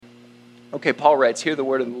Okay, Paul writes, hear the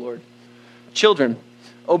word of the Lord. Children,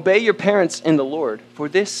 obey your parents in the Lord, for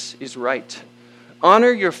this is right.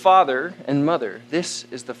 Honor your father and mother. This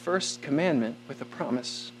is the first commandment with a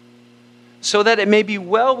promise, so that it may be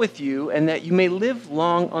well with you and that you may live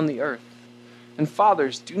long on the earth. And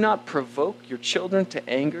fathers, do not provoke your children to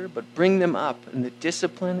anger, but bring them up in the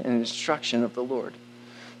discipline and instruction of the Lord.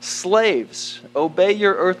 Slaves, obey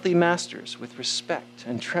your earthly masters with respect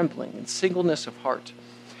and trembling and singleness of heart,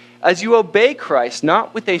 as you obey Christ,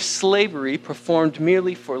 not with a slavery performed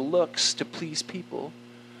merely for looks to please people,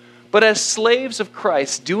 but as slaves of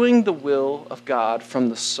Christ, doing the will of God from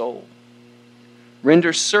the soul.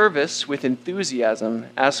 Render service with enthusiasm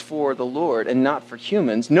as for the Lord and not for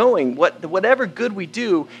humans, knowing whatever good we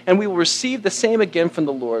do, and we will receive the same again from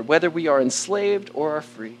the Lord, whether we are enslaved or are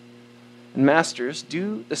free. And masters,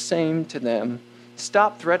 do the same to them.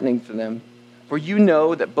 Stop threatening for them, for you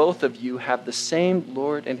know that both of you have the same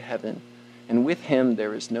Lord in heaven, and with him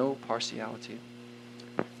there is no partiality.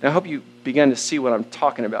 And I hope you begin to see what I'm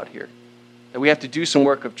talking about here. That we have to do some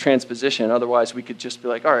work of transposition. Otherwise, we could just be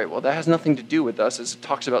like, all right, well, that has nothing to do with us, as it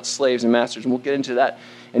talks about slaves and masters, and we'll get into that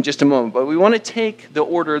in just a moment. But we want to take the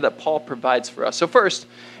order that Paul provides for us. So first,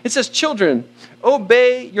 it says, children,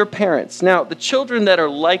 obey your parents. Now, the children that are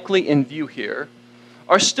likely in view here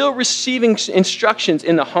are still receiving instructions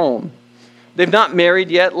in the home. They've not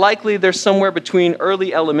married yet. Likely, they're somewhere between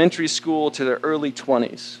early elementary school to their early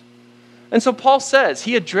 20s. And so Paul says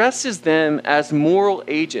he addresses them as moral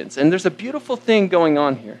agents. And there's a beautiful thing going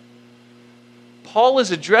on here. Paul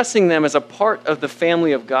is addressing them as a part of the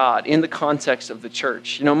family of God in the context of the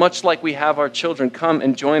church. You know, much like we have our children come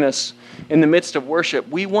and join us in the midst of worship,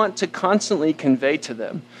 we want to constantly convey to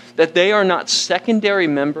them that they are not secondary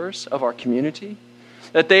members of our community,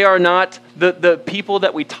 that they are not the people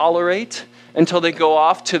that we tolerate until they go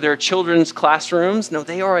off to their children's classrooms. No,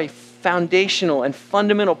 they are a foundational and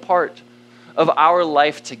fundamental part of our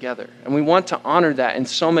life together. And we want to honor that in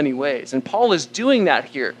so many ways. And Paul is doing that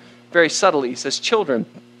here very subtly. He says, children,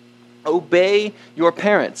 obey your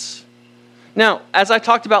parents. Now, as I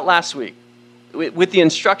talked about last week, with the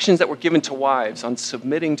instructions that were given to wives on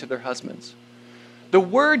submitting to their husbands, the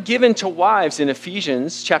word given to wives in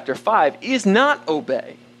Ephesians chapter 5 is not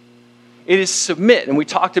obey. It is submit. And we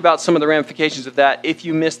talked about some of the ramifications of that. If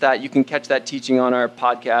you missed that, you can catch that teaching on our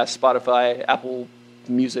podcast, Spotify, Apple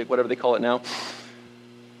Music, whatever they call it now.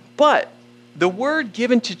 But the word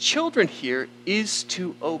given to children here is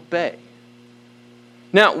to obey.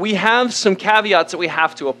 Now, we have some caveats that we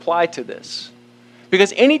have to apply to this.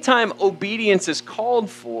 Because anytime obedience is called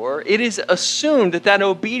for, it is assumed that that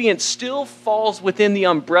obedience still falls within the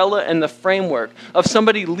umbrella and the framework of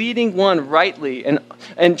somebody leading one rightly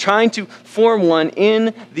and trying to form one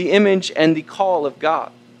in the image and the call of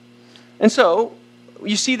God. And so,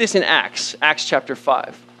 you see this in Acts chapter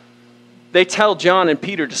 5. They tell John and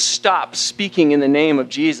Peter to stop speaking in the name of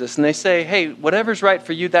Jesus. And they say, hey, whatever's right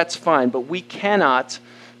for you, that's fine. But we cannot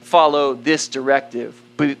follow this directive.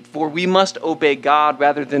 For we must obey God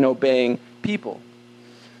rather than obeying people.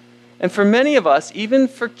 And for many of us, even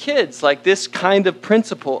for kids, like this kind of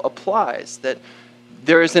principle applies. That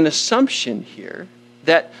there is an assumption here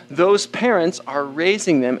that those parents are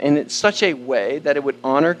raising them in such a way that it would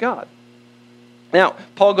honor God. Now,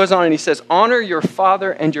 Paul goes on and he says, honor your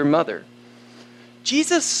father and your mother.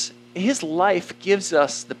 Jesus, his life gives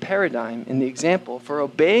us the paradigm and the example for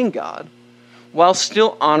obeying God while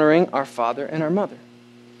still honoring our father and our mother.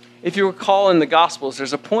 If you recall in the Gospels,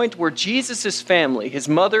 there's a point where Jesus' family, his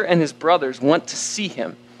mother and his brothers, want to see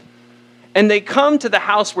him. And they come to the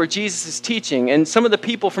house where Jesus is teaching, and some of the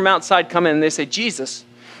people from outside come in and they say, Jesus,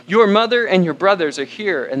 your mother and your brothers are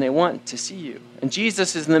here and they want to see you. And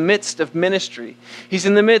Jesus is in the midst of ministry. He's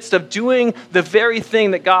in the midst of doing the very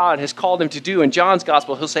thing that God has called him to do. In John's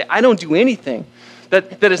gospel, he'll say, I don't do anything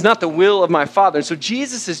that is not the will of my Father. And so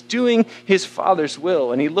Jesus is doing his Father's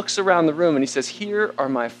will. And he looks around the room and he says, here are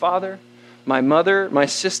my father, my mother, my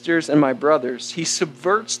sisters, and my brothers. He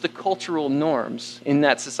subverts the cultural norms in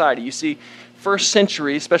that society. You see, first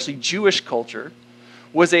century, especially Jewish culture,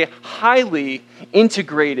 was a highly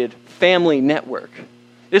integrated family network.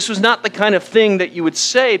 This was not the kind of thing that you would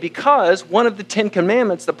say because one of the 10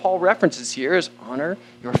 commandments that Paul references here is honor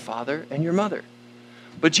your father and your mother.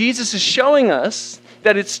 But Jesus is showing us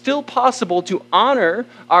that it's still possible to honor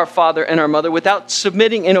our father and our mother without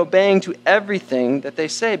submitting and obeying to everything that they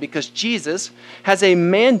say, because Jesus has a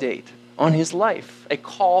mandate on his life, a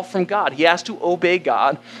call from God. He has to obey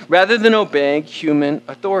God rather than obeying human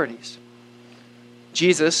authorities.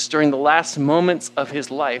 Jesus, during the last moments of his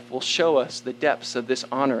life, will show us the depths of this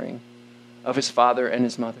honoring of his father and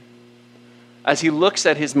his mother. as he looks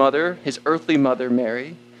at his mother, his earthly mother,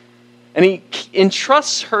 Mary, and he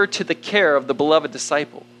entrusts her to the care of the beloved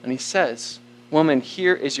disciple. And he says, "Woman,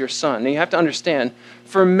 here is your son." Now you have to understand,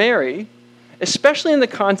 for Mary, especially in the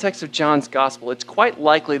context of John's gospel, it's quite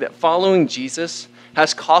likely that following Jesus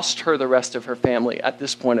has cost her the rest of her family at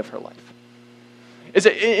this point of her life.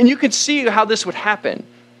 And you can see how this would happen.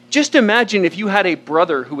 Just imagine if you had a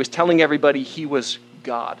brother who was telling everybody he was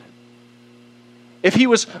God. If he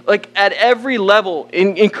was like at every level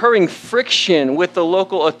incurring friction with the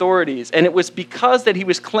local authorities, and it was because that he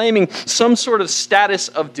was claiming some sort of status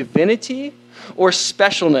of divinity or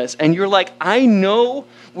specialness, and you're like, I know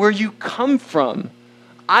where you come from.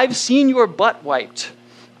 I've seen your butt wiped.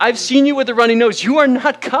 I've seen you with a runny nose. You are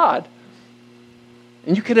not God.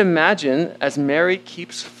 And you can imagine as Mary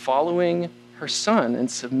keeps following her son and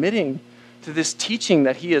submitting to this teaching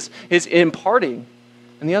that he is imparting.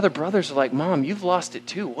 And the other brothers are like, Mom, you've lost it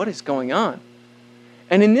too. What is going on?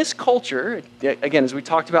 And in this culture, again, as we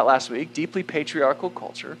talked about last week, deeply patriarchal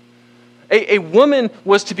culture, a woman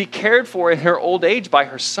was to be cared for in her old age by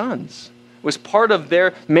her sons. It was part of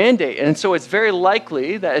their mandate. And so it's very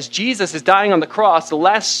likely that as Jesus is dying on the cross, the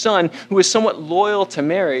last son who is somewhat loyal to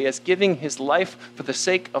Mary is giving his life for the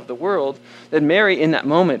sake of the world, that Mary in that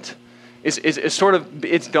moment is sort of,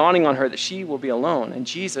 it's dawning on her that she will be alone. And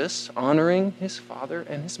Jesus, honoring his father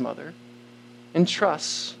and his mother,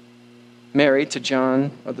 entrusts Mary to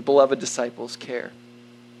John, or the beloved disciples' care.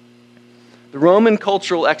 The Roman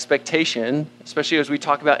cultural expectation, especially as we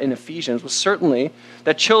talk about in Ephesians, was certainly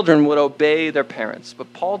that children would obey their parents.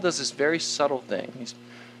 But Paul does this very subtle thing.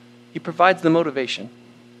 He provides the motivation.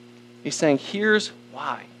 He's saying, here's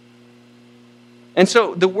why. And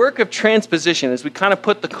so the work of transposition, as we kind of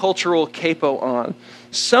put the cultural capo on,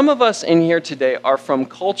 some of us in here today are from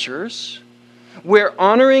cultures where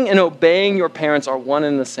honoring and obeying your parents are one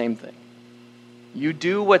and the same thing. You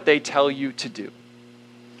do what they tell you to do.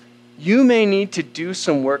 You may need to do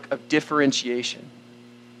some work of differentiation,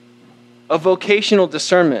 of vocational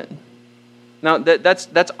discernment. Now,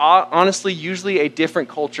 that's honestly usually a different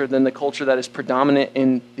culture than the culture that is predominant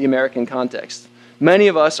in the American context. Many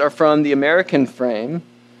of us are from the American frame,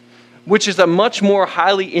 which is a much more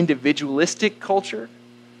highly individualistic culture.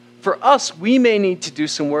 For us, we may need to do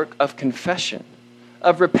some work of confession,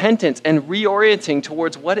 of repentance, and reorienting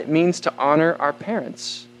towards what it means to honor our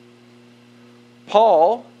parents.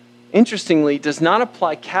 Paul, interestingly, does not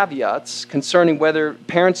apply caveats concerning whether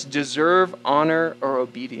parents deserve honor or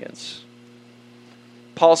obedience.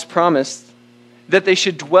 Paul's promise that they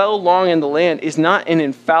should dwell long in the land is not an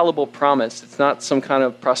infallible promise. It's not some kind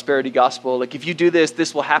of prosperity gospel, like if you do this,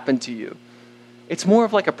 this will happen to you. It's more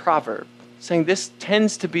of like a proverb, saying this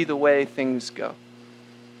tends to be the way things go.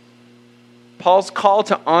 Paul's call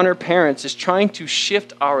to honor parents is trying to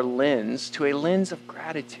shift our lens to a lens of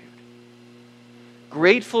gratitude.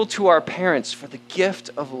 Grateful to our parents for the gift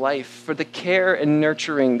of life, for the care and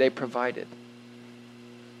nurturing they provided.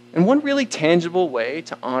 And one really tangible way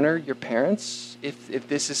to honor your parents, if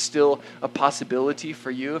this is still a possibility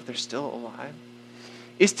for you, if they're still alive,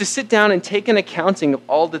 is to sit down and take an accounting of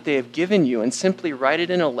all that they have given you and simply write it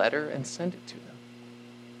in a letter and send it to them.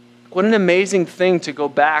 What an amazing thing to go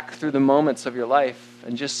back through the moments of your life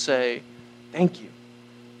and just say, thank you.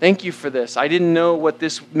 Thank you for this. I didn't know what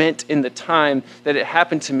this meant in the time that it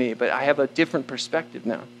happened to me, but I have a different perspective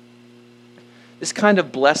now. This kind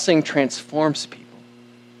of blessing transforms people.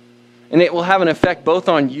 And it will have an effect both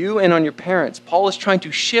on you and on your parents. Paul is trying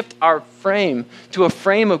to shift our frame to a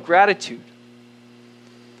frame of gratitude.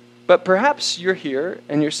 But perhaps you're here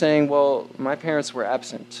and you're saying, well, my parents were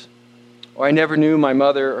absent, or I never knew my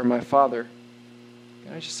mother or my father.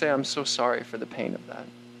 Can I just say I'm so sorry for the pain of that?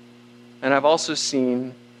 And I've also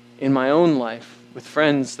seen in my own life with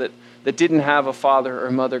friends that didn't have a father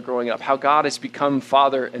or mother growing up, how God has become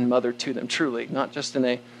father and mother to them, truly, not just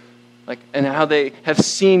and how they have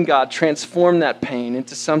seen God transform that pain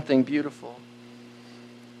into something beautiful.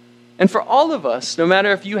 And for all of us, no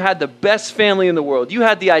matter if you had the best family in the world, you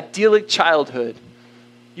had the idyllic childhood,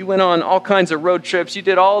 you went on all kinds of road trips, you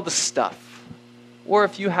did all the stuff, or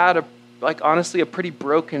if you had honestly a pretty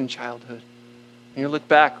broken childhood, and you look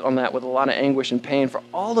back on that with a lot of anguish and pain, for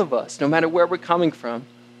all of us, no matter where we're coming from,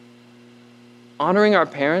 honoring our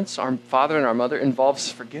parents, our father and our mother,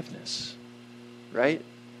 involves forgiveness, right?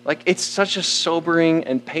 It's such a sobering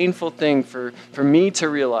and painful thing for me to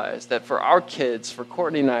realize that for our kids, for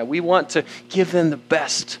Courtney and I, we want to give them the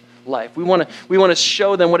best life. We want to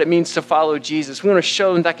show them what it means to follow Jesus. We want to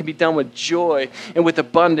show them that can be done with joy and with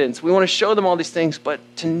abundance. We want to show them all these things, but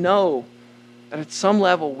to know that at some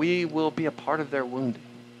level we will be a part of their wounding.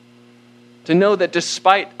 To know that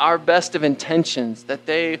despite our best of intentions, that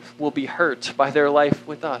they will be hurt by their life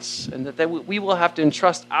with us, and that we will have to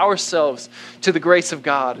entrust ourselves to the grace of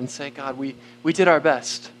God and say, God, we did our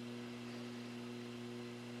best.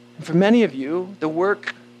 And for many of you, the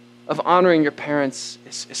work of honoring your parents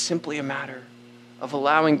is simply a matter of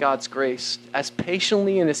allowing God's grace as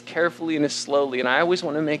patiently and as carefully and as slowly. And I always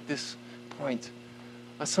want to make this point.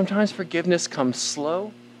 Sometimes forgiveness comes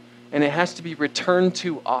slow, and it has to be returned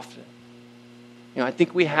to often. I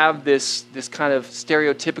think we have this kind of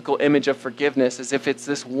stereotypical image of forgiveness as if it's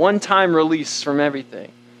this one-time release from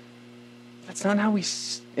everything. That's not how we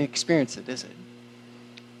experience it, is it?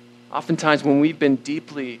 Oftentimes when we've been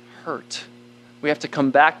deeply hurt, we have to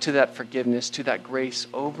come back to that forgiveness, to that grace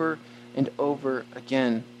over and over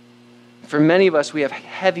again. For many of us, we have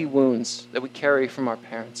heavy wounds that we carry from our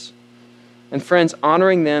parents. And friends,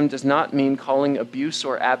 honoring them does not mean calling abuse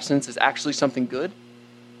or absence as actually something good.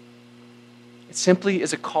 It simply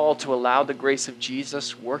is a call to allow the grace of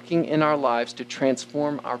Jesus working in our lives to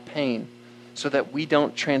transform our pain so that we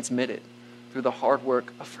don't transmit it through the hard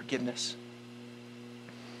work of forgiveness.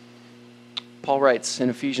 Paul writes in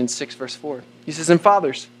Ephesians 6, verse 4, he says, "And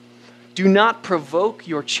fathers, do not provoke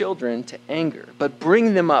your children to anger, but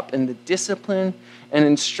bring them up in the discipline and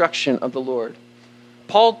instruction of the Lord."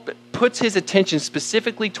 Paul puts his attention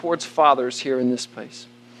specifically towards fathers here in this place.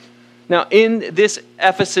 Now, in this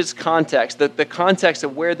Ephesus context, the context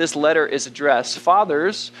of where this letter is addressed,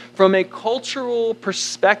 fathers, from a cultural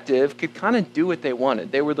perspective, could kind of do what they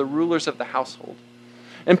wanted. They were the rulers of the household.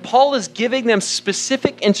 And Paul is giving them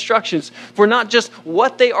specific instructions for not just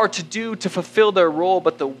what they are to do to fulfill their role,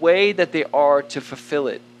 but the way that they are to fulfill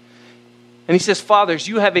it. And he says, fathers,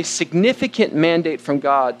 you have a significant mandate from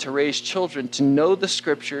God to raise children to know the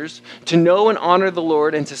scriptures, to know and honor the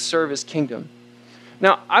Lord, and to serve his kingdom.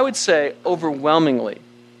 Now, I would say overwhelmingly,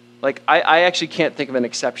 I actually can't think of an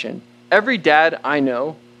exception. Every dad I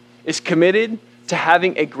know is committed to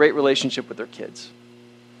having a great relationship with their kids.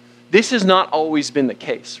 This has not always been the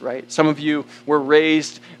case, right? Some of you were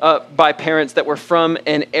raised by parents that were from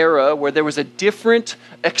an era where there was a different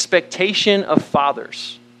expectation of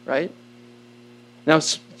fathers, right? Now,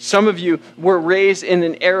 some of you were raised in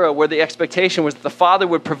an era where the expectation was that the father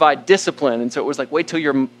would provide discipline, and so it was like, wait till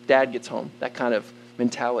your dad gets home, that kind of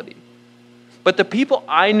mentality. But the people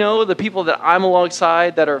I know, the people that I'm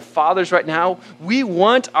alongside that are fathers right now, we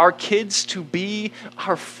want our kids to be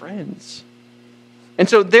our friends. And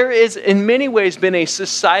so there is, in many ways, been a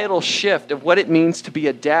societal shift of what it means to be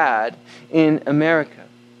a dad in America.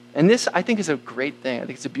 And this, I think, is a great thing. I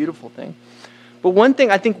think it's a beautiful thing. But one thing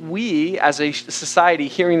I think we, as a society,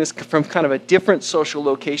 hearing this from kind of a different social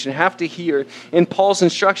location, have to hear in Paul's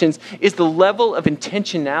instructions is the level of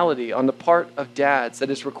intentionality on the part of dads that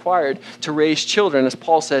is required to raise children, as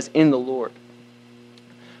Paul says, in the Lord.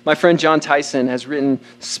 My friend John Tyson has written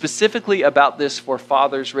specifically about this for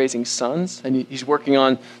fathers raising sons, and he's working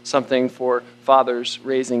on something for fathers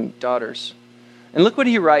raising daughters. And look what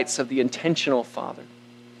he writes of the intentional father.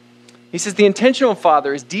 He says, the intentional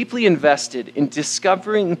father is deeply invested in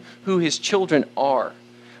discovering who his children are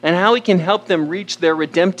and how he can help them reach their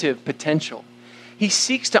redemptive potential. He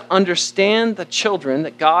seeks to understand the children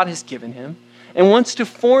that God has given him and wants to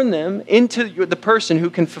form them into the person who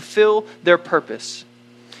can fulfill their purpose.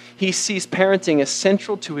 He sees parenting as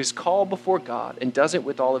central to his call before God and does it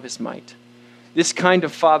with all of his might. This kind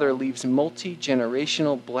of father leaves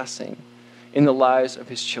multi-generational blessing in the lives of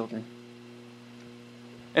his children.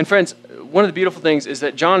 And friends, one of the beautiful things is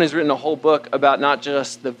that John has written a whole book about not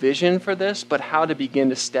just the vision for this, but how to begin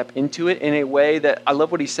to step into it in a way that, I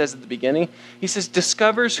love what he says at the beginning. He says,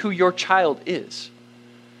 discovers who your child is.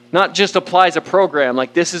 Not just applies a program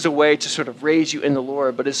like this is a way to sort of raise you in the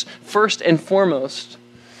Lord, but is first and foremost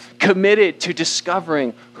committed to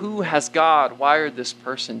discovering who has God wired this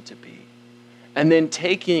person to be. And then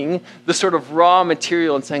taking the sort of raw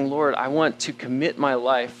material and saying, Lord, I want to commit my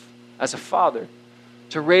life as a father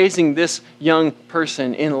to raising this young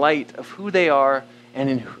person in light of who they are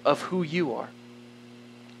and of who you are.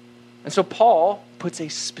 And so Paul puts a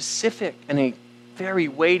specific and a very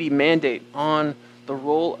weighty mandate on the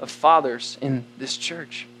role of fathers in this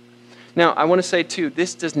church. Now, I want to say, too,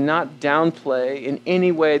 this does not downplay in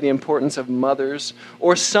any way the importance of mothers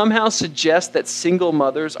or somehow suggest that single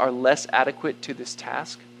mothers are less adequate to this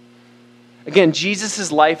task. Again,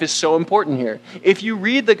 Jesus' life is so important here. If you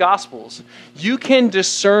read the Gospels, you can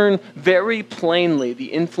discern very plainly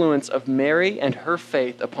the influence of Mary and her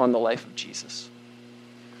faith upon the life of Jesus.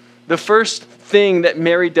 The first thing that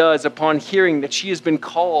Mary does upon hearing that she has been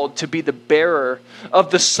called to be the bearer of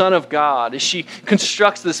the Son of God is she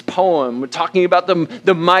constructs this poem. We're talking about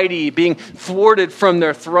the mighty being thwarted from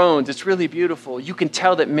their thrones. It's really beautiful. You can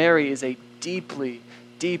tell that Mary is a deeply,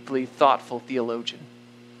 deeply thoughtful theologian.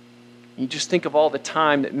 You just think of all the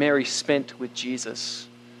time that Mary spent with Jesus.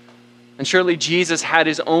 And surely Jesus had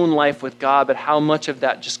his own life with God, but how much of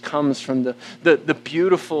that just comes from the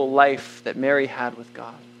beautiful life that Mary had with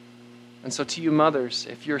God. And so to you mothers,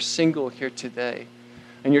 if you're single here today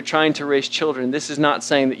and you're trying to raise children, this is not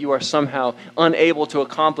saying that you are somehow unable to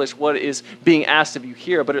accomplish what is being asked of you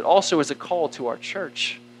here, but it also is a call to our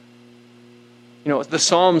church. You know, the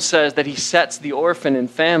Psalm says that he sets the orphan in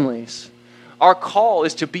families. Our call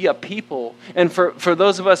is to be a people, and for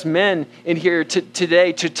those of us men in here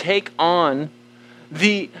today to take on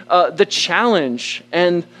the challenge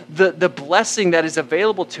and the blessing that is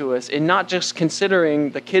available to us in not just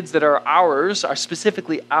considering the kids that are ours, are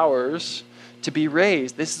specifically ours, to be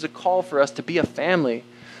raised. This is a call for us to be a family,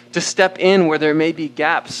 to step in where there may be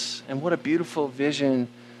gaps, and what a beautiful vision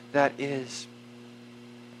that is.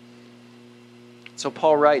 So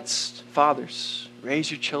Paul writes, fathers,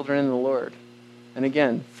 raise your children in the Lord. And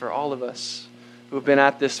again, for all of us who have been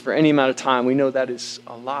at this for any amount of time, we know that is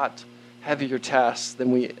a lot heavier task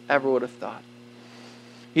than we ever would have thought.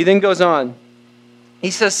 He then goes on.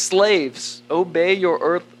 He says, slaves, obey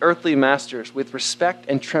your earthly masters with respect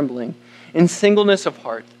and trembling, in singleness of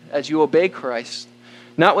heart, as you obey Christ,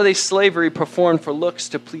 not with a slavery performed for looks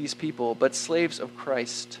to please people, but slaves of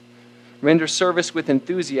Christ. Render service with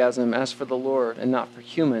enthusiasm as for the Lord and not for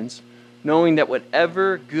humans, knowing that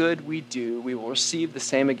whatever good we do, we will receive the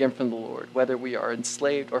same again from the Lord, whether we are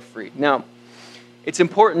enslaved or free. Now, it's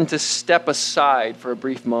important to step aside for a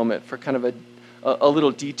brief moment for kind of a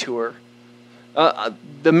little detour.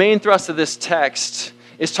 The main thrust of this text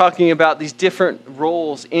is talking about these different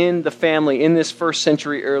roles in the family in this first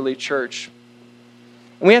century early church.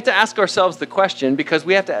 And we have to ask ourselves the question, because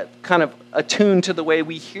we have to kind of attune to the way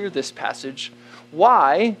we hear this passage.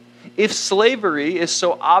 Why, if slavery is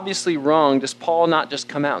so obviously wrong, does Paul not just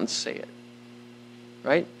come out and say it?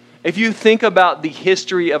 Right? If you think about the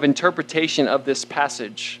history of interpretation of this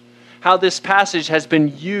passage, how this passage has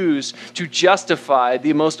been used to justify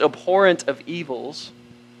the most abhorrent of evils,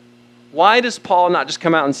 why does Paul not just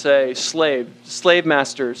come out and say, slave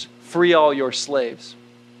masters, free all your slaves?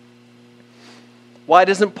 Why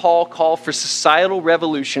doesn't Paul call for societal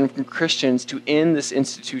revolution from Christians to end this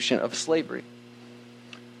institution of slavery?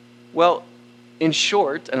 Well, in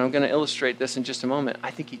short, and I'm going to illustrate this in just a moment,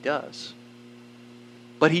 I think he does.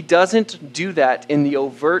 But he doesn't do that in the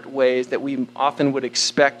overt ways that we often would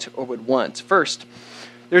expect or would want. First,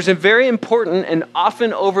 there's a very important and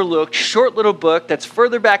often overlooked short little book that's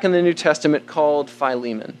further back in the New Testament called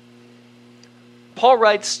Philemon. Paul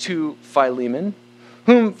writes to Philemon,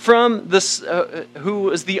 who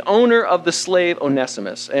is the owner of the slave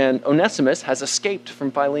Onesimus. And Onesimus has escaped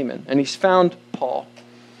from Philemon, and he's found Paul.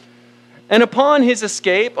 And upon his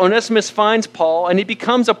escape, Onesimus finds Paul, and he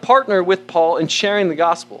becomes a partner with Paul in sharing the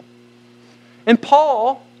gospel. And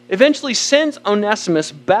Paul eventually sends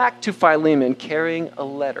Onesimus back to Philemon carrying a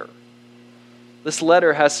letter. This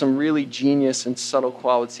letter has some really genius and subtle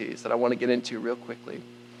qualities that I want to get into real quickly.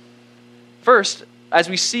 First, as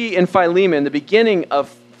we see in Philemon, the beginning of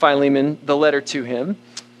Philemon, the letter to him,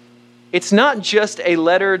 it's not just a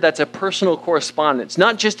letter that's a personal correspondence,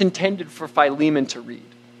 not just intended for Philemon to read.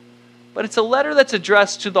 But it's a letter that's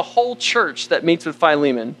addressed to the whole church that meets with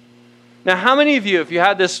Philemon. Now, how many of you, if you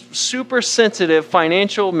had this super sensitive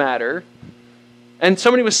financial matter, and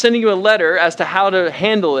somebody was sending you a letter as to how to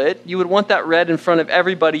handle it, you would want that read in front of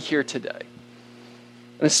everybody here today?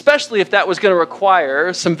 And especially if that was going to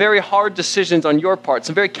require some very hard decisions on your part,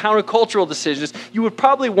 some very countercultural decisions, you would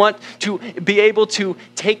probably want to be able to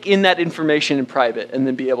take in that information in private and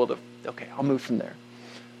then be able to, okay, I'll move from there.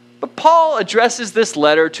 But Paul addresses this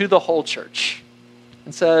letter to the whole church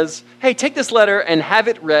and says, hey, take this letter and have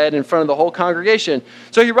it read in front of the whole congregation.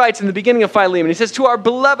 So he writes in the beginning of Philemon, he says, to our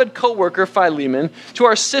beloved co-worker Philemon, to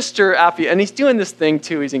our sister Apphia, and he's doing this thing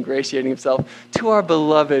too, he's ingratiating himself, to our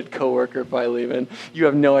beloved co-worker Philemon. You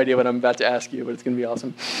have no idea what I'm about to ask you, but it's going to be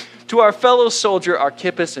awesome. To our fellow soldier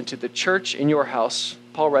Archippus and to the church in your house,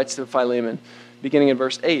 Paul writes to Philemon, beginning in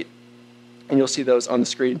verse 8, and you'll see those on the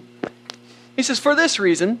screen. He says, for this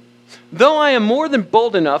reason, though I am more than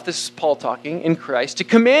bold enough, this is Paul talking, in Christ, to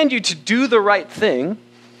command you to do the right thing,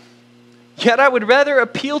 yet I would rather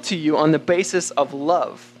appeal to you on the basis of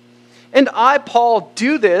love. And I, Paul,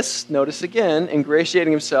 do this, notice again,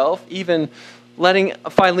 ingratiating himself, even letting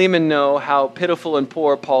Philemon know how pitiful and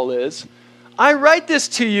poor Paul is. I write this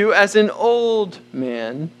to you as an old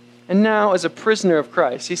man, and now as a prisoner of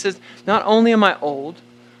Christ. He says, not only am I old,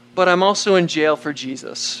 but I'm also in jail for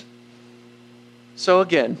Jesus. So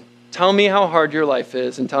again, tell me how hard your life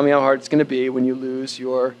is, and tell me how hard it's going to be when you lose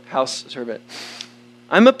your house servant.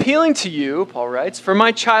 I'm appealing to you, Paul writes, for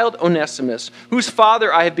my child Onesimus, whose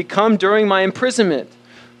father I have become during my imprisonment.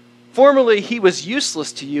 Formerly he was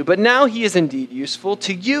useless to you, but now he is indeed useful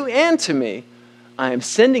to you and to me. I am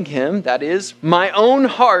sending him, that is, my own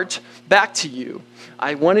heart, back to you.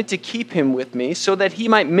 I wanted to keep him with me so that he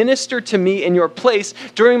might minister to me in your place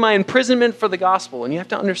during my imprisonment for the gospel. And you have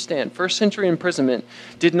to understand, first century imprisonment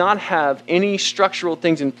did not have any structural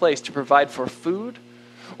things in place to provide for food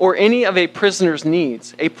or any of a prisoner's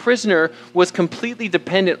needs. A prisoner was completely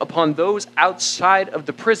dependent upon those outside of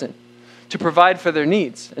the prison to provide for their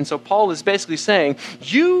needs. And so Paul is basically saying,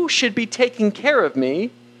 you should be taking care of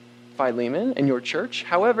me, Philemon, and your church.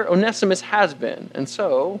 However, Onesimus has been. And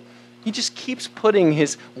so he just keeps putting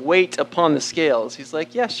his weight upon the scales. He's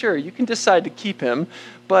like, yeah, sure, you can decide to keep him,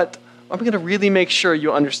 but I'm going to really make sure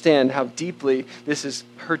you understand how deeply this is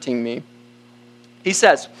hurting me. He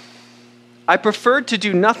says, I preferred to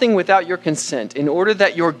do nothing without your consent in order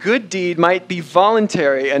that your good deed might be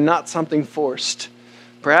voluntary and not something forced.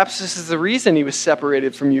 Perhaps this is the reason he was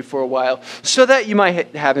separated from you for a while, so that you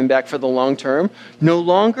might have him back for the long term, no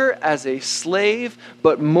longer as a slave,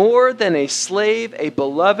 but more than a slave, a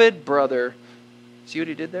beloved brother. See what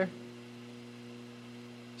he did there?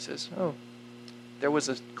 He says, there was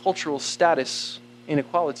a cultural status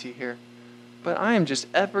inequality here. But I am just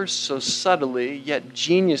ever so subtly, yet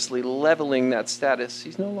geniusly leveling that status.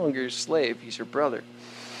 He's no longer your slave, he's your brother.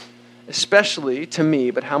 Especially to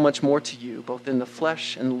me, but how much more to you, both in the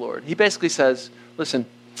flesh and the Lord. He basically says, listen,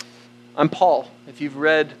 I'm Paul. If you've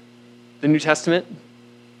read the New Testament,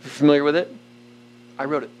 if you're familiar with it, I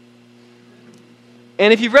wrote it.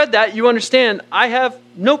 And if you've read that, you understand I have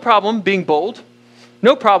no problem being bold,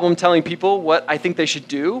 no problem telling people what I think they should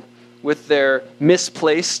do with their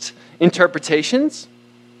misplaced interpretations.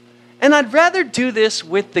 And I'd rather do this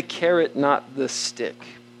with the carrot, not the stick.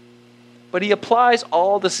 But he applies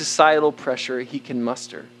all the societal pressure he can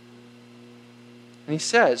muster. And he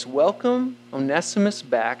says, welcome Onesimus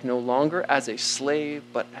back, no longer as a slave,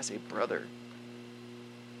 but as a brother.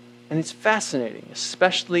 And it's fascinating,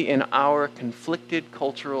 especially in our conflicted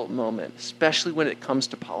cultural moment, especially when it comes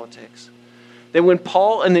to politics, that when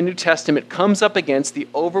Paul in the New Testament comes up against the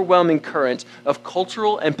overwhelming current of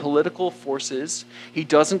cultural and political forces, he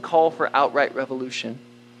doesn't call for outright revolution.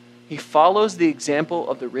 He follows the example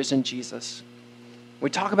of the risen Jesus. We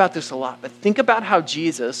talk about this a lot, but think about how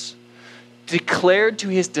Jesus declared to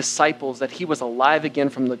his disciples that he was alive again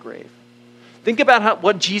from the grave. Think about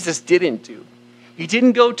what Jesus didn't do. He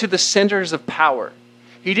didn't go to the centers of power.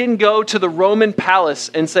 He didn't go to the Roman palace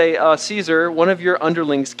and say, Caesar, one of your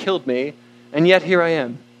underlings killed me, and yet here I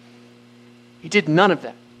am. He did none of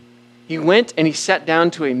that. He went and he sat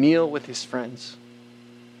down to a meal with his friends.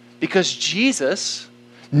 Because Jesus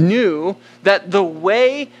knew that the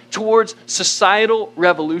way towards societal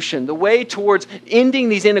revolution, the way towards ending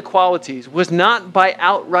these inequalities, was not by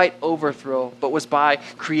outright overthrow, but was by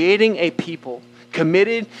creating a people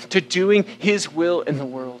committed to doing his will in the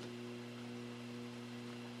world.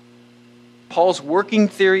 Paul's working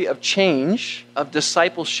theory of change, of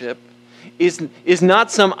discipleship, is not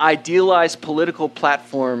some idealized political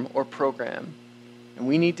platform or program. And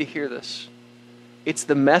we need to hear this. It's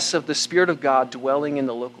the mess of the Spirit of God dwelling in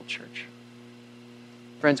the local church.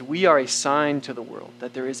 Friends, we are a sign to the world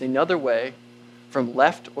that there is another way from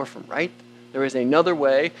left or from right. There is another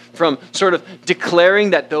way from sort of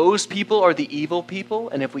declaring that those people are the evil people,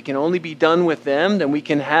 and if we can only be done with them, then we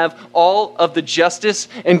can have all of the justice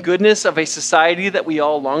and goodness of a society that we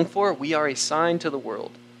all long for. We are a sign to the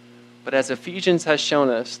world. But as Ephesians has shown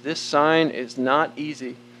us, this sign is not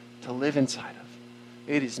easy to live inside of.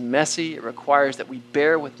 It is messy. It requires that we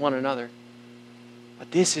bear with one another.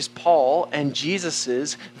 But this is Paul and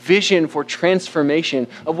Jesus' vision for transformation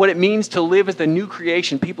of what it means to live as the new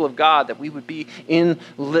creation, people of God, that we would be in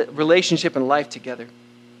relationship and life together.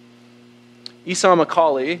 Esau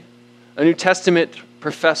Macaulay, a New Testament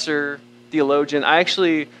professor, theologian, I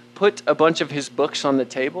actually put a bunch of his books on the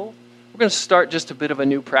table. We're going to start just a bit of a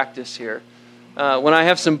new practice here. When I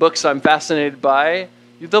have some books I'm fascinated by,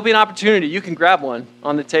 there'll be an opportunity. You can grab one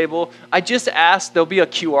on the table. I just asked, there'll be a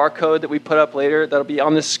QR code that we put up later that'll be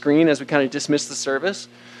on the screen as we kind of dismiss the service.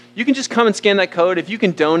 You can just come and scan that code. If you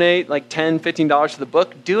can donate like $10, $15 to the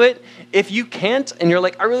book, do it. If you can't and you're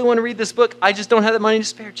like, I really want to read this book, I just don't have the money to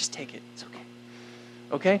spare, just take it. It's okay.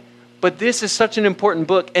 Okay? But this is such an important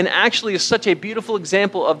book, and actually is such a beautiful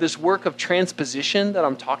example of this work of transposition that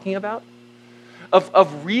I'm talking about.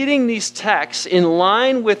 Of reading these texts in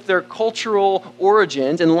line with their cultural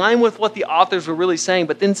origins, in line with what the authors were really saying,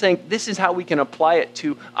 but then saying, this is how we can apply it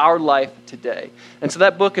to our life today. And so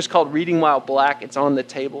that book is called Reading While Black. It's on the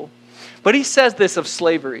table. But he says this of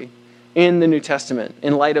slavery in the New Testament,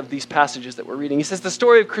 in light of these passages that we're reading. He says, the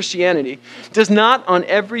story of Christianity does not on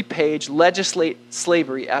every page legislate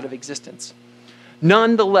slavery out of existence.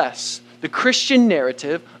 Nonetheless, the Christian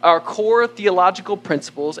narrative, our core theological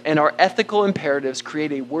principles, and our ethical imperatives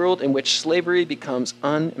create a world in which slavery becomes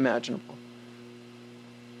unimaginable.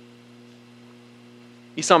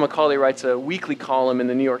 Esau McCaulley writes a weekly column in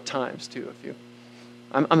the New York Times, too.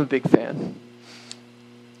 I'm a big fan.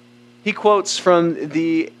 He quotes from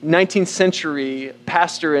the 19th century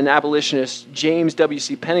pastor and abolitionist James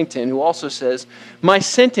W.C. Pennington, who also says, my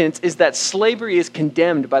sentence is that slavery is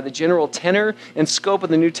condemned by the general tenor and scope of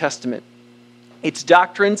the New Testament, its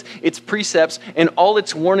doctrines, its precepts, and all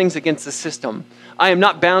its warnings against the system. I am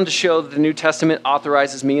not bound to show that the New Testament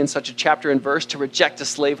authorizes me in such a chapter and verse to reject a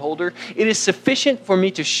slaveholder. It is sufficient for me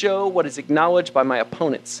to show what is acknowledged by my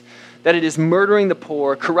opponents, that it is murdering the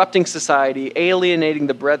poor, corrupting society, alienating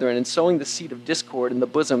the brethren, and sowing the seed of discord in the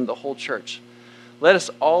bosom of the whole church. Let us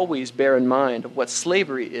always bear in mind what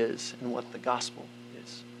slavery is and what the gospel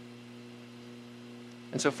is.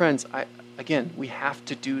 And so, friends, again, we have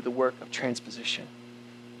to do the work of transposition.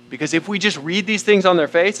 Because if we just read these things on their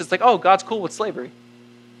face, it's like, oh, God's cool with slavery.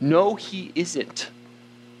 No, he isn't.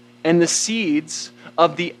 And the seeds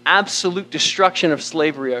of the absolute destruction of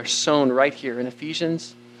slavery are sown right here in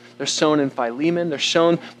Ephesians. They're sown in Philemon. They're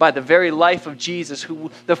sown by the very life of Jesus,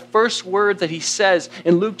 who the first words that he says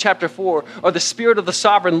in Luke chapter 4 are, the Spirit of the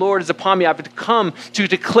sovereign Lord is upon me. I've come to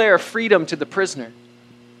declare freedom to the prisoner.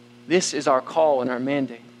 This is our call and our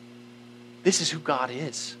mandate. This is who God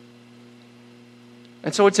is.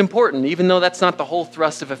 And so it's important, even though that's not the whole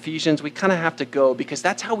thrust of Ephesians, we kind of have to go because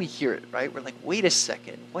that's how we hear it, right? We're like, wait a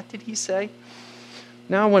second, what did he say?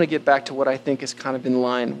 Now I want to get back to what I think is kind of in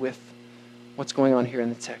line with what's going on here in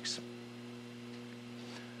the text.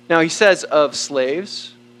 Now he says of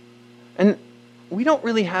slaves, and we don't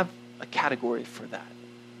really have a category for that.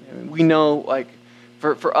 I mean, we know, like,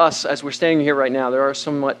 for us, as we're standing here right now, there are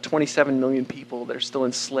somewhat 27 million people that are still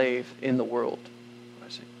enslaved in the world.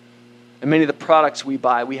 And many of the products we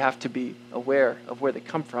buy, we have to be aware of where they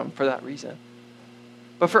come from for that reason.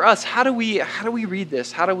 But for us, how do we read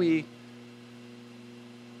this? How do we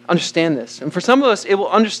understand this? And for some of us, it will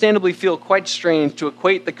understandably feel quite strange to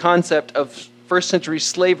equate the concept of first century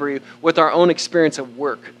slavery with our own experience of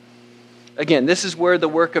work. Again, this is where the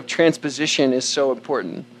work of transposition is so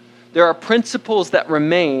important. There are principles that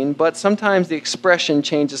remain, but sometimes the expression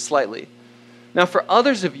changes slightly. Now, for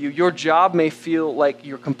others of you, your job may feel like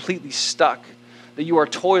you're completely stuck, that you are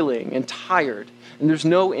toiling and tired, and there's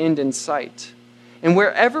no end in sight. And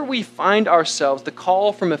wherever we find ourselves, the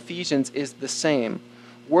call from Ephesians is the same,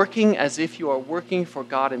 working as if you are working for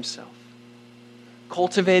God himself,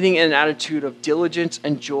 cultivating an attitude of diligence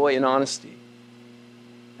and joy and honesty.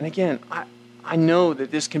 And again, I know that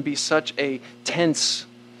this can be such a tense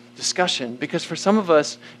discussion, because for some of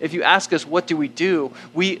us, if you ask us, what do?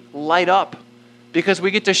 We light up. Because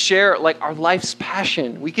we get to share like our life's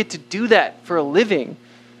passion. We get to do that for a living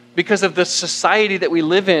because of the society that we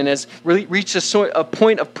live in has really reached a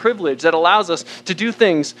point of privilege that allows us to do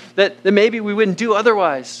things that maybe we wouldn't do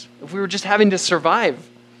otherwise if we were just having to survive.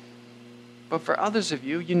 But for others of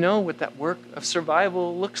you, you know what that work of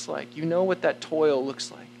survival looks like. You know what that toil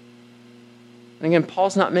looks like. And again,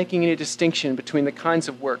 Paul's not making any distinction between the kinds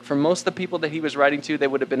of work. For most of the people that he was writing to, they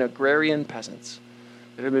would have been agrarian peasants.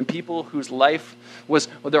 There have been people whose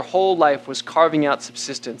their whole life was carving out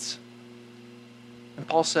subsistence. And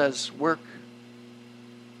Paul says, work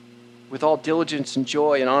with all diligence and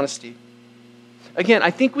joy and honesty. Again,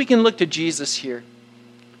 I think we can look to Jesus here.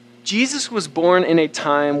 Jesus was born in a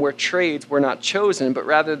time where trades were not chosen, but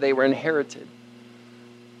rather they were inherited.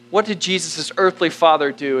 What did Jesus' earthly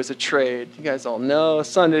father do as a trade? You guys all know,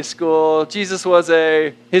 Sunday school. Joseph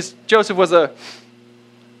was a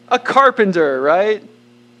carpenter, right?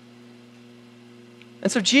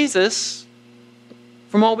 And so Jesus,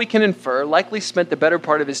 from all we can infer, likely spent the better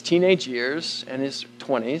part of his teenage years and his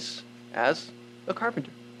 20s as a carpenter.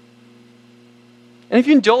 And if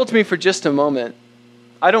you indulge me for just a moment,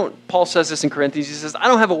 Paul says this in Corinthians, he says, I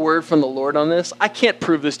don't have a word from the Lord on this. I can't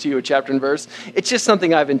prove this to you in chapter and verse. It's just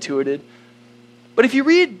something I've intuited. But if you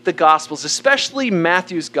read the Gospels, especially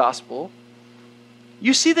Matthew's Gospel,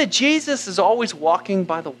 you see that Jesus is always walking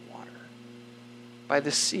by the water, by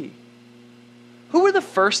the sea. Who were the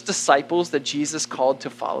first disciples that Jesus called to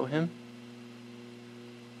follow him?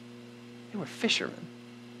 They were fishermen.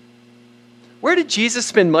 Where did Jesus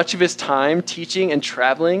spend much of his time teaching and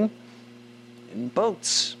traveling? In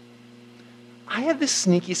boats. I have this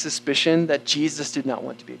sneaky suspicion that Jesus did not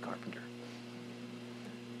want to be a carpenter.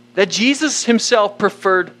 That Jesus himself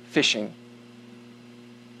preferred fishing.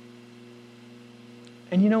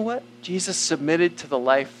 And you know what? Jesus submitted to the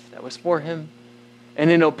life that was for him. And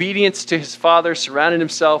in obedience to his Father, surrounded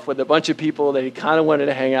himself with a bunch of people that he kind of wanted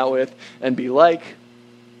to hang out with and be like.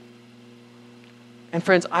 And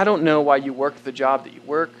friends, I don't know why you work the job that you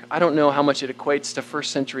work. I don't know how much it equates to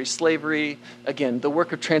first century slavery. Again, the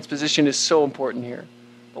work of transposition is so important here.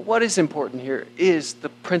 But what is important here is the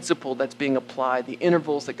principle that's being applied, the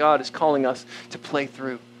intervals that God is calling us to play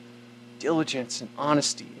through. Diligence and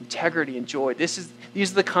honesty, integrity and joy. These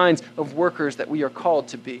are the kinds of workers that we are called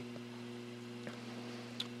to be.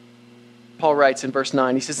 Paul writes in verse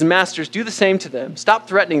 9, he says, "Masters, do the same to them. Stop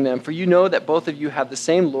threatening them, for you know that both of you have the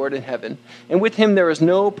same Lord in heaven, and with him there is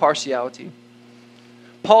no partiality."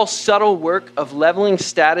 Paul's subtle work of leveling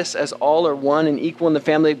status as all are one and equal in the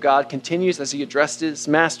family of God continues as he addresses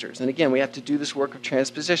masters. And again, we have to do this work of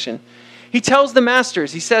transposition. He tells the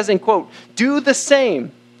masters, he says in quote, "Do the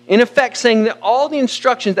same." In effect, saying that all the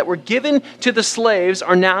instructions that were given to the slaves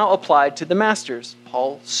are now applied to the masters.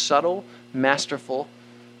 Paul, subtle, masterful,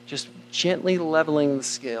 just gently leveling the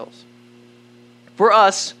scales. For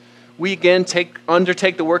us, we again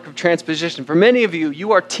undertake the work of transposition. For many of you,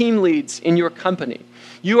 you are team leads in your company.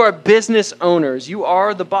 You are business owners. You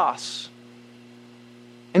are the boss.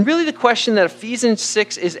 And really the question that Ephesians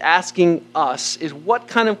 6 is asking us is, what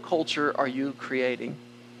kind of culture are you creating?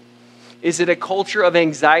 Is it a culture of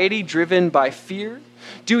anxiety driven by fear?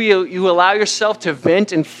 Do you allow yourself to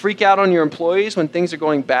vent and freak out on your employees when things are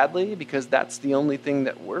going badly because that's the only thing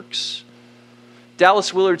that works?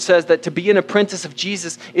 Dallas Willard says that to be an apprentice of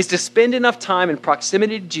Jesus is to spend enough time in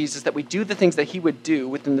proximity to Jesus that we do the things that he would do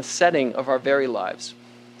within the setting of our very lives.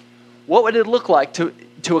 What would it look like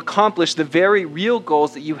to accomplish the very real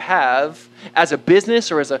goals that you have as a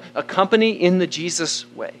business or as a company in the Jesus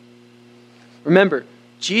way? Remember,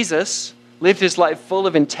 Jesus lived his life full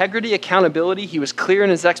of integrity, accountability. He was clear in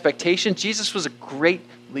his expectations. Jesus was a great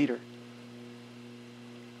leader.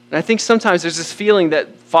 And I think sometimes there's this feeling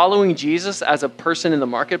that following Jesus as a person in the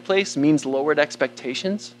marketplace means lowered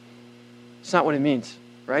expectations. It's not what it means,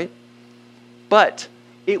 right? But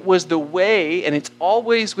it was the way, and it's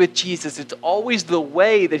always with Jesus, it's always the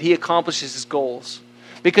way that he accomplishes his goals.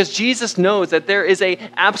 Because Jesus knows that there is an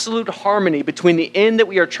absolute harmony between the end that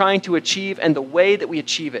we are trying to achieve and the way that we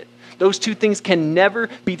achieve it. Those two things can never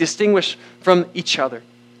be distinguished from each other.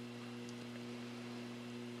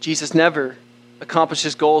 Jesus never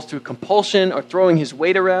accomplishes goals through compulsion or throwing his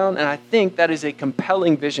weight around, and I think that is a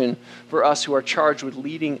compelling vision for us who are charged with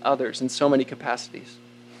leading others in so many capacities.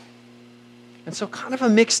 And so kind of a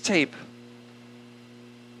mixtape,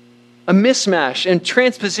 a mismatch and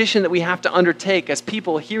transposition that we have to undertake as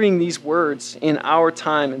people hearing these words in our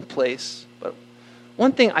time and place. But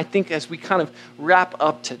one thing I think as we kind of wrap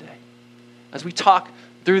up today, as we talk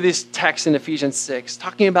through this text in Ephesians 6,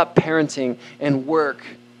 talking about parenting and work,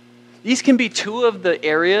 these can be two of the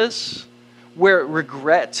areas where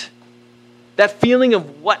regret, that feeling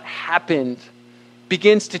of what happened,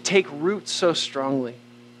 begins to take root so strongly.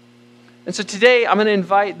 And so today, I'm going to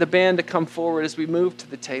invite the band to come forward as we move to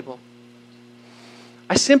the table.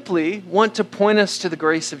 I simply want to point us to the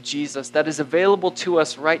grace of Jesus that is available to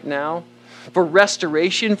us right now for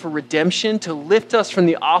restoration, for redemption, to lift us from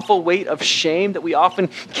the awful weight of shame that we often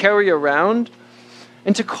carry around,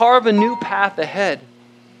 and to carve a new path ahead.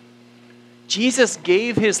 Jesus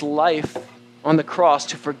gave his life on the cross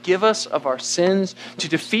to forgive us of our sins, to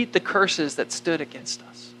defeat the curses that stood against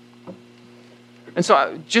us. And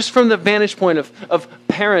so just from the vantage point of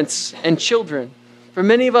parents and children, for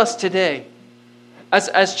many of us today,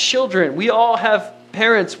 as children, we all have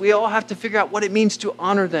parents, we all have to figure out what it means to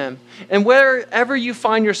honor them. And wherever you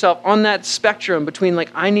find yourself on that spectrum between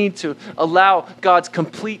I need to allow God's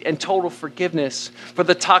complete and total forgiveness for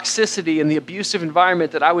the toxicity and the abusive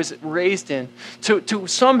environment that I was raised in, to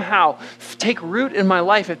somehow take root in my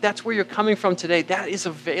life, if that's where you're coming from today, that is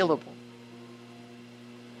available.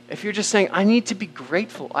 If you're just saying, I need to be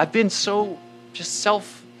grateful. I've been so just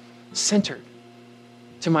self-centered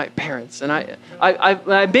to my parents. And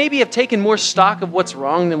I maybe have taken more stock of what's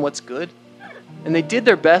wrong than what's good. And they did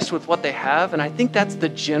their best with what they have. And I think that's the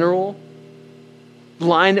general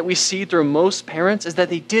line that we see through most parents, is that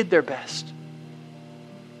they did their best.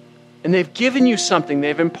 And they've given you something.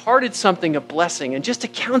 They've imparted something, a blessing. And just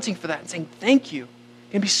accounting for that and saying, thank you.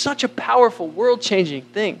 It can be such a powerful, world-changing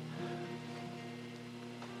thing.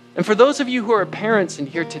 And for those of you who are parents in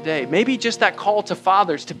here today, maybe just that call to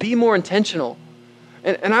fathers to be more intentional.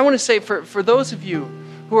 And I want to say for those of you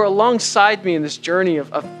who are alongside me in this journey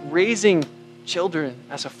of raising children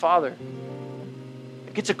as a father,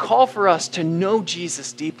 it's a call for us to know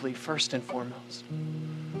Jesus deeply first and foremost.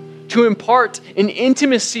 To impart an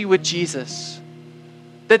intimacy with Jesus,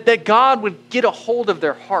 that God would get a hold of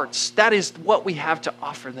their hearts. That is what we have to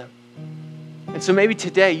offer them. And so maybe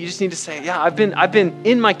today you just need to say, yeah, I've been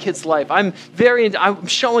in my kid's life. I'm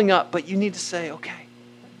showing up, but you need to say, okay,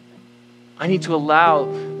 I need to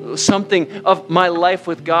allow something of my life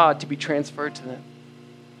with God to be transferred to them.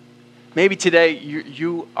 Maybe today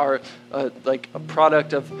you are like a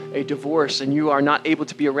product of a divorce and you are not able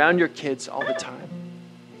to be around your kids all the time.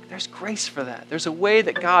 There's grace for that. There's a way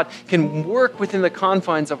that God can work within the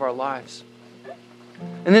confines of our lives.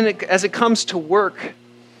 And then as it comes to work,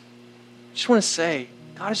 I just want to say,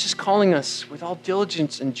 God is just calling us with all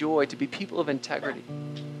diligence and joy to be people of integrity.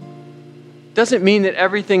 Doesn't mean that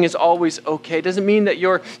everything is always okay. Doesn't mean that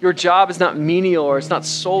your job is not menial or it's not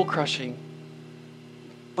soul-crushing.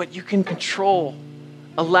 But you can control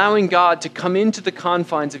allowing God to come into the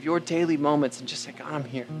confines of your daily moments and just say, God, I'm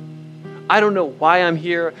here. I don't know why I'm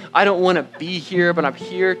here. I don't want to be here, but I'm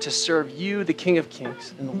here to serve you, the King of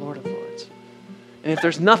Kings and the Lord of Lords. And if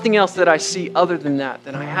there's nothing else that I see other than that,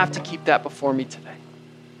 then I have to keep that before me today.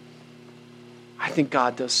 I think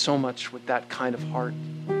God does so much with that kind of heart.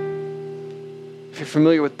 If you're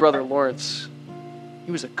familiar with Brother Lawrence,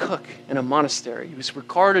 he was a cook in a monastery. He was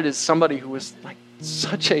regarded as somebody who was like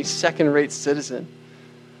such a second-rate citizen,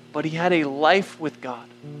 but he had a life with God.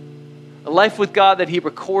 A life with God that he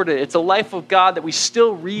recorded. It's a life of God that we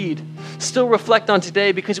still read, still reflect on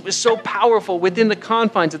today because it was so powerful within the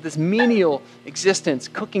confines of this menial existence,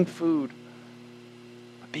 cooking food,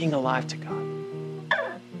 being alive to God.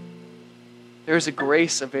 There is a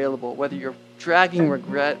grace available, whether you're dragging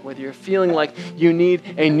regret, whether you're feeling like you need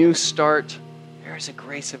a new start, there is a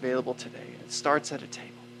grace available today. It starts at a table.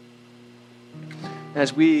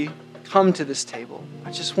 As we come to this table,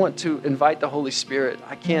 I just want to invite the Holy Spirit.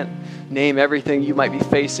 I can't name everything you might be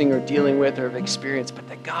facing or dealing with or have experienced, but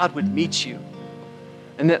that God would meet you.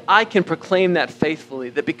 And that I can proclaim that faithfully,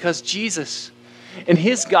 that because Jesus and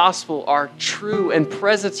his gospel are true and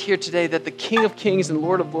present here today, that the King of Kings and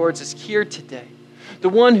Lord of Lords is here today. The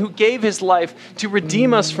one who gave his life to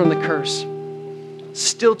redeem us from the curse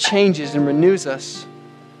still changes and renews us.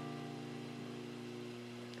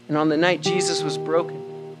 And on the night Jesus was broken,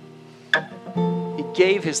 he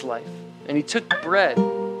gave his life, and he took bread,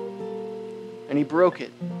 and he broke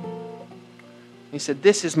it. He said,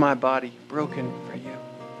 "This is my body broken for you."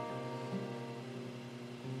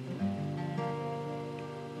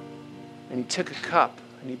 And he took a cup,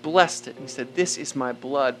 and he blessed it, and he said, "This is my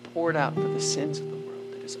blood poured out for the sins of the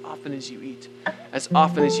world, that as often as you eat, as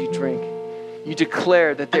often as you drink, you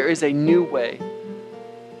declare that there is a new way."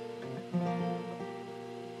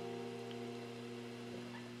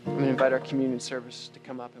 I'm going to invite our communion service to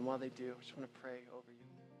come up, and while they do, I just want to pray over you.